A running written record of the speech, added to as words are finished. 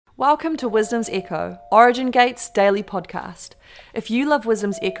Welcome to Wisdom's Echo, Origin Gate's daily podcast. If you love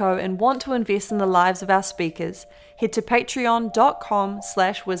Wisdom's Echo and want to invest in the lives of our speakers, head to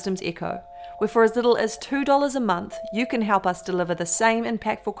patreon.com/wisdomsecho, where for as little as $2 a month, you can help us deliver the same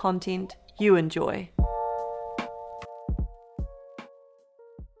impactful content you enjoy.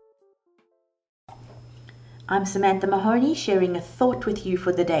 I'm Samantha Mahoney, sharing a thought with you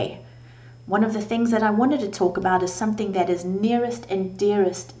for the day. One of the things that I wanted to talk about is something that is nearest and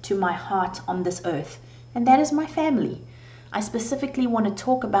dearest to my heart on this earth, and that is my family. I specifically want to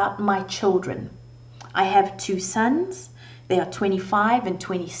talk about my children. I have two sons. They are 25 and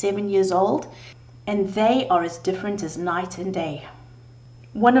 27 years old, and they are as different as night and day.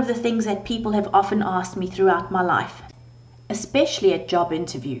 One of the things that people have often asked me throughout my life, especially at job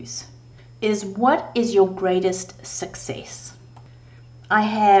interviews, is what is your greatest success? I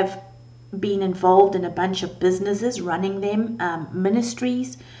have been involved in a bunch of businesses, running them,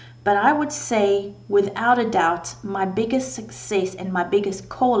 ministries, but I would say without a doubt my biggest success and my biggest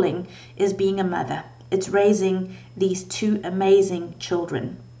calling is being a mother. It's raising these two amazing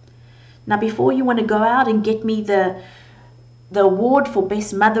children. Now, before you want to go out and get me the award for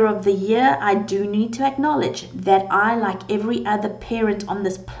Best Mother of the Year, I do need to acknowledge that I, like every other parent on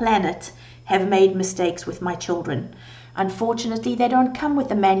this planet, have made mistakes with my children. Unfortunately, they don't come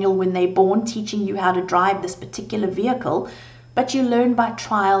with a manual when they're born teaching you how to drive this particular vehicle, but you learn by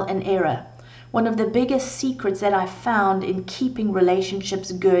trial and error. One of the biggest secrets that I've found in keeping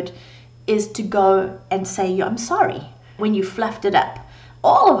relationships good is to go and say, I'm sorry, when you fluffed it up.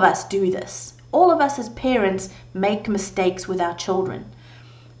 All of us do this. All of us as parents make mistakes with our children.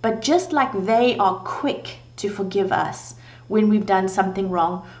 But just like they are quick to forgive us when we've done something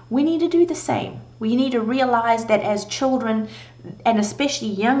wrong, we need to do the same. We need to realize that as children, and especially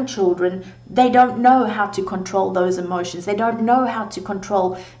young children, they don't know how to control those emotions. They don't know how to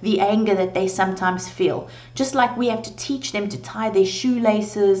control the anger that they sometimes feel. Just like we have to teach them to tie their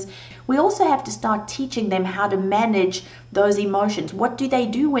shoelaces, we also have to start teaching them how to manage those emotions. What do they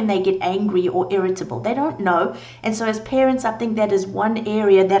do when they get angry or irritable? They don't know. And so as parents, I think that is one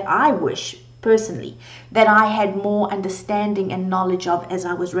area that I wish personally that I had more understanding and knowledge of as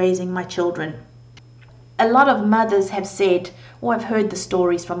I was raising my children. A lot of mothers have said, or I've heard the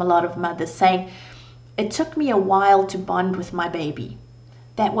stories from a lot of mothers saying, it took me a while to bond with my baby.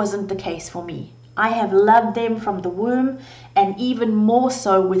 That wasn't the case for me. I have loved them from the womb, and even more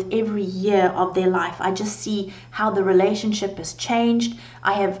so with every year of their life. I just see how the relationship has changed.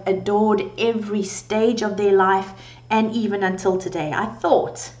 I have adored every stage of their life, and even until today. I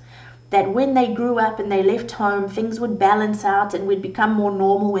thought that when they grew up and they left home, things would balance out and would become more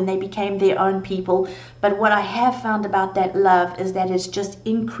normal when they became their own people. But what I have found about that love is that it's just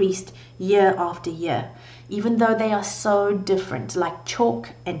increased year after year. Even though they are so different, like chalk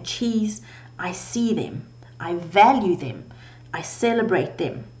and cheese, I see them, I value them, I celebrate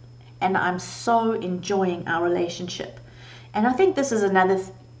them, and I'm so enjoying our relationship. And I think this is another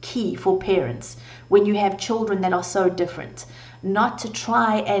key for parents when you have children that are so different, not to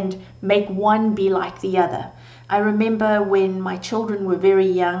try and make one be like the other. I remember when my children were very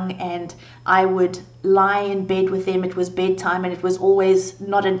young and I would lie in bed with them. It was bedtime and it was always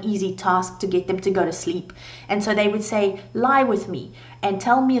not an easy task to get them to go to sleep. And so they would say, lie with me and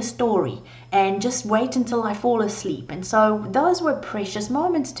tell me a story and just wait until I fall asleep. And so those were precious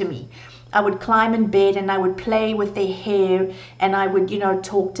moments to me. I would climb in bed and I would play with their hair and I would,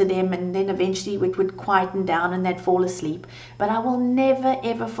 talk to them, and then eventually it would quieten down and they'd fall asleep. But I will never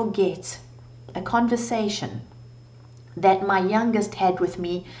ever forget a conversation that my youngest had with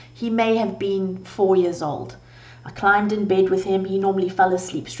me. He may have been 4 years old. I climbed in bed with him. He normally fell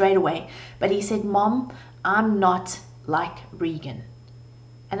asleep straight away. But he said, Mom, I'm not like Regan.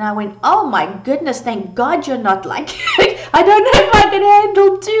 And I went, oh my goodness, thank God you're not like I don't know if I can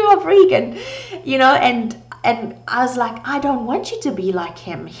handle two of Regan. And I was like, I don't want you to be like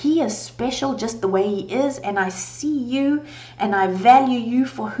him. He is special just the way he is. And I see you and I value you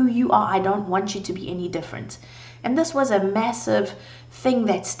for who you are. I don't want you to be any different. And this was a massive thing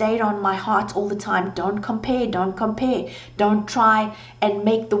that stayed on my heart all the time. Don't compare, don't compare. Don't try and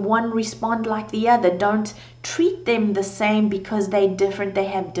make the one respond like the other. Don't treat them the same because they're different. They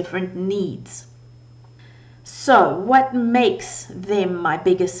have different needs. So what makes them my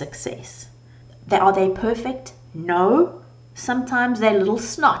biggest success? Are they perfect? No. Sometimes they're little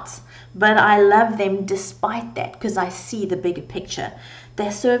snots. But I love them despite that because I see the bigger picture.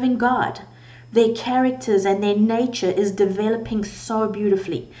 They're serving God. Their characters and their nature is developing so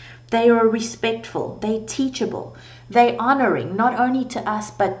beautifully. They are respectful, they're teachable, they're honoring not only to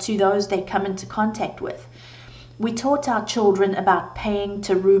us but to those they come into contact with. we taught our children about paying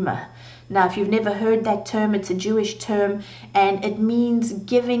teruma. Now, if you've never heard that term, it's a Jewish term, and it means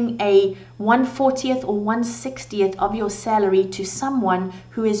giving a 1/40th or 1/60th of your salary to someone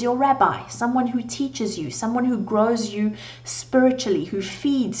who is your rabbi, someone who teaches you, someone who grows you spiritually, who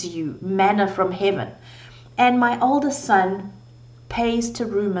feeds you manna from heaven. And my oldest son pays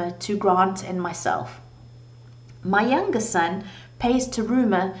teruma to Grant and myself. My youngest son pays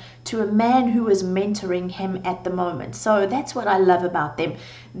teruma to a man who is mentoring him at the moment. So that's what I love about them.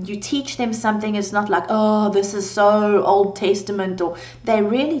 You teach them something, it's not like, oh, this is so Old Testament, or they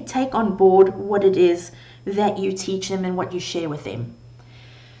really take on board what it is that you teach them and what you share with them.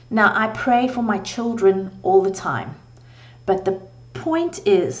 Now, I pray for my children all the time, but the point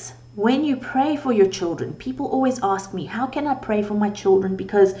is, when you pray for your children, people always ask me, how can I pray for my children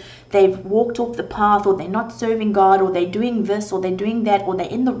because they've walked off the path, or they're not serving God, or they're doing this, or they're doing that, or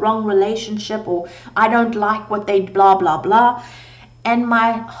they're in the wrong relationship, or I don't like what they blah, blah, blah. And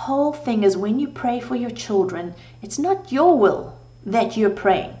my whole thing is, when you pray for your children, it's not your will that you're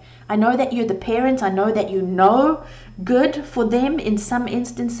praying. I know that you're the parent. I know that you know good for them in some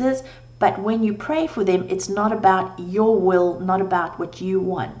instances, but when you pray for them, it's not about your will, not about what you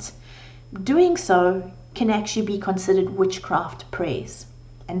want. Doing so can actually be considered witchcraft prayers,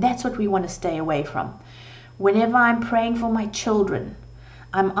 and that's what we want to stay away from. Whenever I'm praying for my children,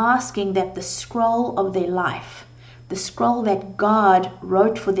 I'm asking that the scroll of their life, the scroll that God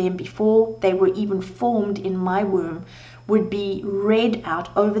wrote for them before they were even formed in my womb, would be read out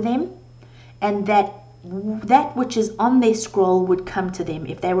over them, and that which is on their scroll would come to them.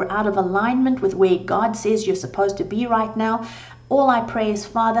 If they were out of alignment with where God says you're supposed to be right now, all I pray is,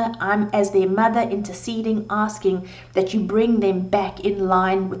 Father, I'm as their mother interceding, asking that you bring them back in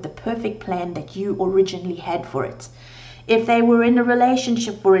line with the perfect plan that you originally had for it. If they were in a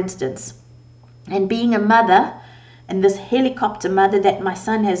relationship, for instance, and being a mother, and this helicopter mother that my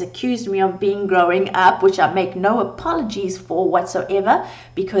son has accused me of being growing up, which I make no apologies for whatsoever,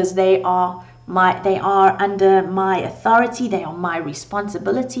 because they are under my authority, they are my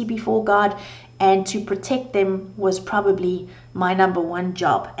responsibility before God, and to protect them was probably my number one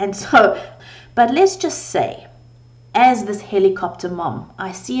job. And so, but let's just say, as this helicopter mom,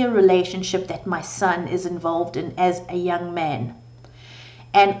 I see a relationship that my son is involved in as a young man,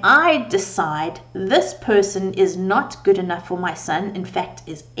 and I decide this person is not good enough for my son. In fact,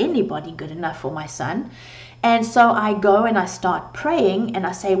 is anybody good enough for my son? And so I go and I start praying, and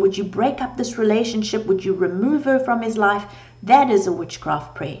I say, would you break up this relationship? Would you remove her from his life? That is a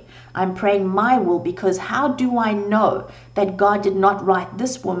witchcraft prayer. I'm praying my will, because how do I know that God did not write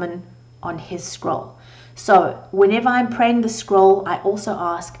this woman on his scroll? So whenever I'm praying the scroll, I also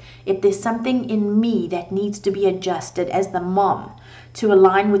ask if there's something in me that needs to be adjusted as the mom to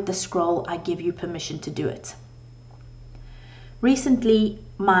align with the scroll. I give you permission to do it. Recently,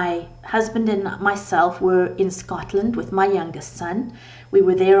 my husband and myself were in Scotland with my youngest son. We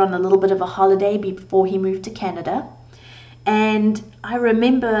were there on a little bit of a holiday before he moved to Canada. And I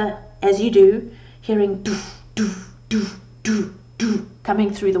remember, as you do, hearing doof, doof, doof, doof, doof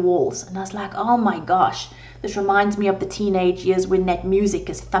coming through the walls. And I was like, oh my gosh, this reminds me of the teenage years when that music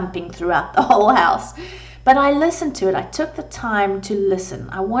is thumping throughout the whole house. But I listened to it. I took the time to listen.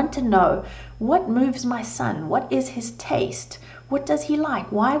 I want to know, what moves my son? What is his taste? What does he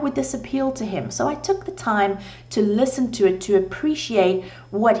like? Why would this appeal to him? So I took the time to listen to it, to appreciate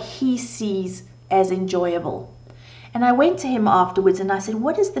what he sees as enjoyable. And I went to him afterwards and I said,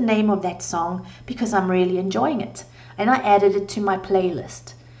 what is the name of that song? Because I'm really enjoying it. And I added it to my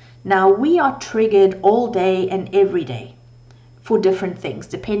playlist. Now, we are triggered all day and every day for different things,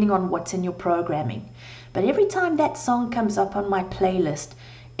 depending on what's in your programming. But every time that song comes up on my playlist,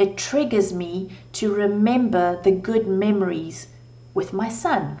 it triggers me to remember the good memories with my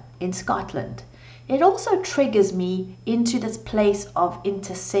son in Scotland. It also triggers me into this place of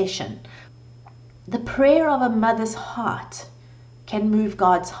intercession. The prayer of a mother's heart can move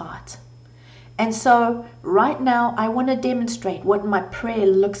God's heart. And so right now I want to demonstrate what my prayer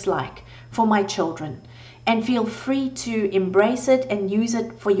looks like for my children. And feel free to embrace it and use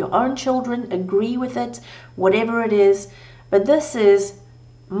it for your own children, agree with it, whatever it is. But this is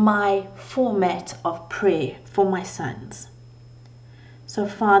my format of prayer for my sons. So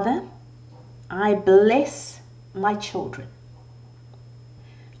Father, I bless my children.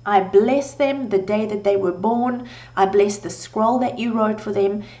 I bless them the day that they were born. I bless the scroll that you wrote for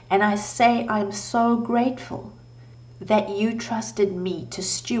them. And I say I'm so grateful that you trusted me to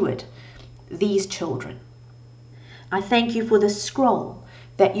steward these children. I thank you for the scroll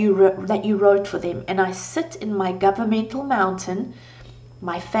that you wrote for them. And I sit in my governmental mountain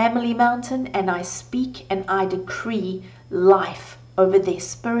my family mountain, and I speak and I decree life over their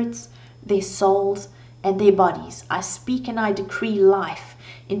spirits, their souls, and their bodies. I speak and I decree life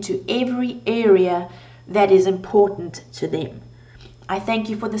into every area that is important to them. I thank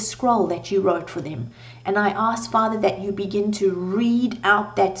you for the scroll that you wrote for them. And I ask, Father, that you begin to read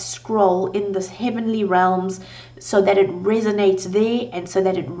out that scroll in the heavenly realms so that it resonates there and so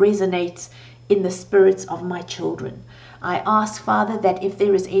that it resonates in the spirits of my children. I ask, Father, that if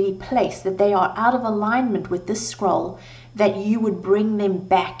there is any place that they are out of alignment with this scroll, that you would bring them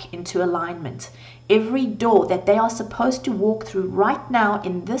back into alignment. Every door that they are supposed to walk through right now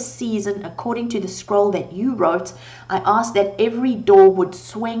in this season, according to the scroll that you wrote, I ask that every door would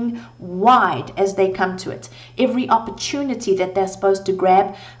swing wide as they come to it. Every opportunity that they're supposed to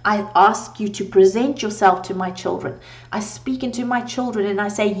grab, I ask you to present yourself to my children. I speak into my children and I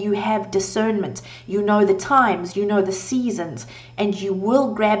say, you have discernment. You know the times, you know the seasons, and you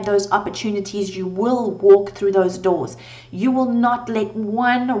will grab those opportunities. You will walk through those doors. You will not let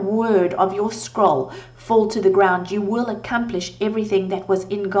one word of your scroll fall to the ground. You will accomplish everything that was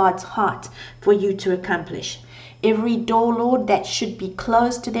in God's heart for you to accomplish. Every door, Lord, that should be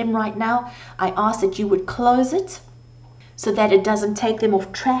closed to them right now, I ask that you would close it so that it doesn't take them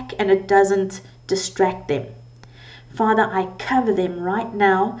off track and it doesn't distract them. Father, I cover them right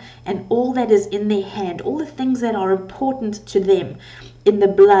now and all that is in their hand, all the things that are important to them in the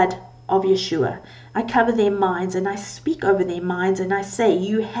blood of Yeshua. I cover their minds and I speak over their minds and I say,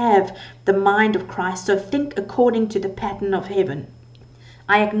 you have the mind of Christ, so think according to the pattern of heaven.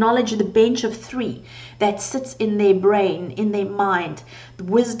 I acknowledge the bench of 3 that sits in their brain, in their mind,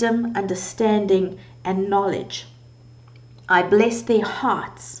 wisdom, understanding, and knowledge. I bless their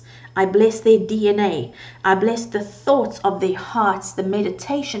hearts. I bless their DNA. I bless the thoughts of their hearts, the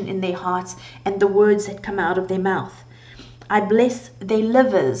meditation in their hearts, and the words that come out of their mouth. I bless their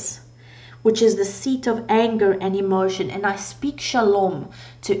livers, which is the seat of anger and emotion. And I speak shalom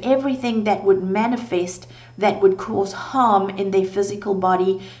to everything that would manifest, that would cause harm in their physical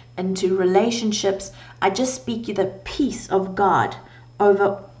body and to relationships. I just speak the peace of God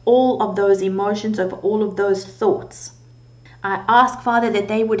over all of those emotions, over all of those thoughts. I ask, Father, that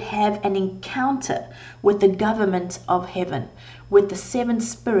they would have an encounter with the government of heaven, with the 7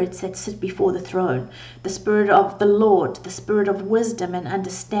 spirits that sit before the throne, the Spirit of the Lord, the Spirit of wisdom and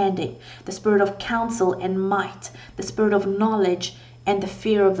understanding, the Spirit of counsel and might, the Spirit of knowledge and the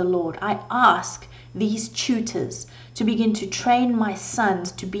fear of the Lord. I ask these tutors to begin to train my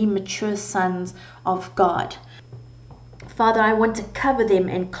sons to be mature sons of God. Father, I want to cover them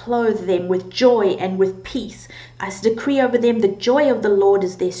and clothe them with joy and with peace. I decree over them the joy of the Lord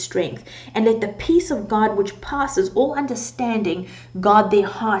is their strength. And let the peace of God, which passes all understanding, guard their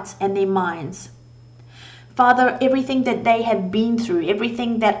hearts and their minds. Father, everything that they have been through,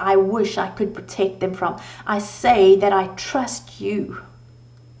 everything that I wish I could protect them from, I say that I trust you.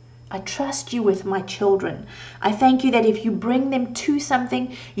 I trust you with my children. I thank you that if you bring them to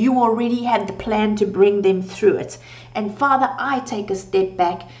something, you already had the plan to bring them through it. And Father, I take a step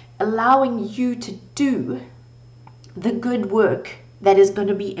back, allowing you to do the good work that is going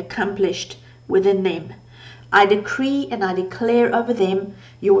to be accomplished within them. I decree and I declare over them,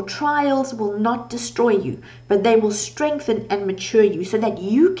 your trials will not destroy you, but they will strengthen and mature you so that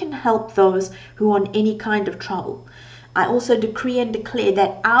you can help those who are in any kind of trouble. I also decree and declare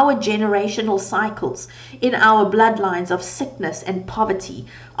that our generational cycles in our bloodlines of sickness and poverty,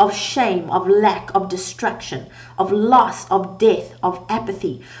 of shame, of lack, of destruction, of loss, of death, of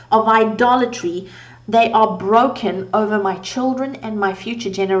apathy, of idolatry, they are broken over my children and my future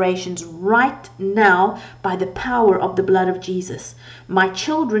generations right now by the power of the blood of Jesus. My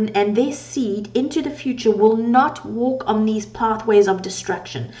children and their seed into the future will not walk on these pathways of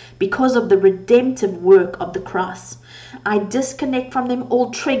destruction because of the redemptive work of the cross. I disconnect from them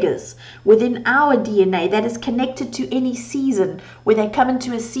all triggers within our DNA that is connected to any season where they come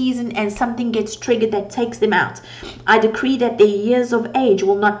into a season and something gets triggered that takes them out. I decree that their years of age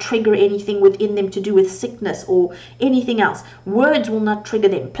will not trigger anything within them to do with sickness or anything else. Words will not trigger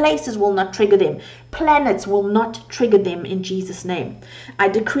them. Places will not trigger them. Planets will not trigger them in Jesus' name. I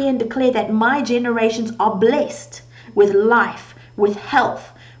decree and declare that my generations are blessed with life, with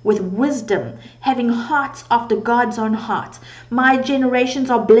health, with wisdom, having hearts after God's own heart. My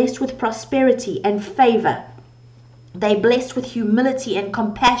generations are blessed with prosperity and favor. They're blessed with humility and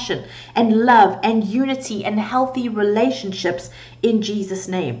compassion and love and unity and healthy relationships in Jesus'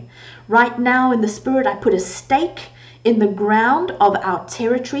 name. Right now in the Spirit, I put a stake in the ground of our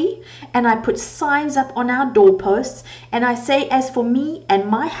territory, and I put signs up on our doorposts, and I say, as for me and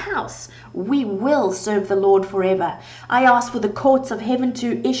my house, we will serve the Lord forever. I ask for the courts of heaven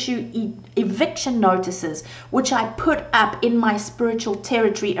to issue eviction notices, which I put up in my spiritual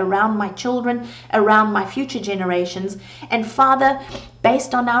territory around my children, around my future generations. And Father,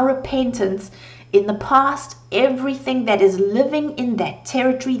 based on our repentance in the past, everything that is living in that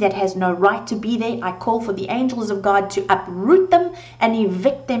territory that has no right to be there, I call for the angels of God to uproot them and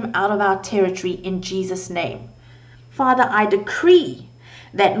evict them out of our territory in Jesus' name. Father, I decree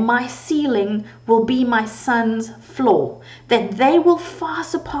that my ceiling will be my son's floor, that they will far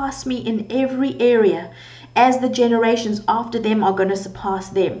surpass me in every area, as the generations after them are going to surpass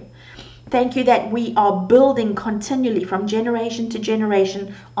them. Thank you that we are building continually from generation to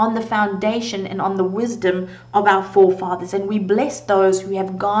generation on the foundation and on the wisdom of our forefathers. And we bless those who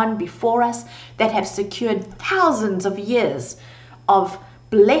have gone before us, that have secured thousands of years of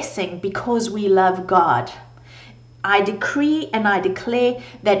blessing because we love God. I decree and I declare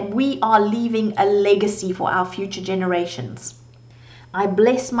that we are leaving a legacy for our future generations. I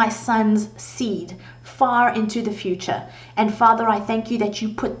bless my son's seed far into the future. And Father, I thank you that you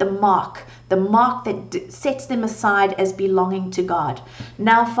put the mark that sets them aside as belonging to God.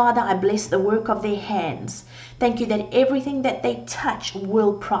 Now, Father, I bless the work of their hands. Thank you that everything that they touch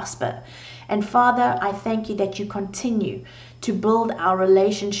will prosper. And Father, I thank you that you continue to build our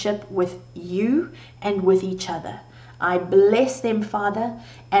relationship with you and with each other. I bless them, Father,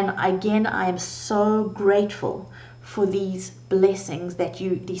 and again, I am so grateful for these blessings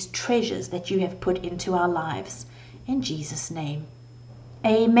these treasures that you have put into our lives. In Jesus' name,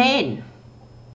 amen.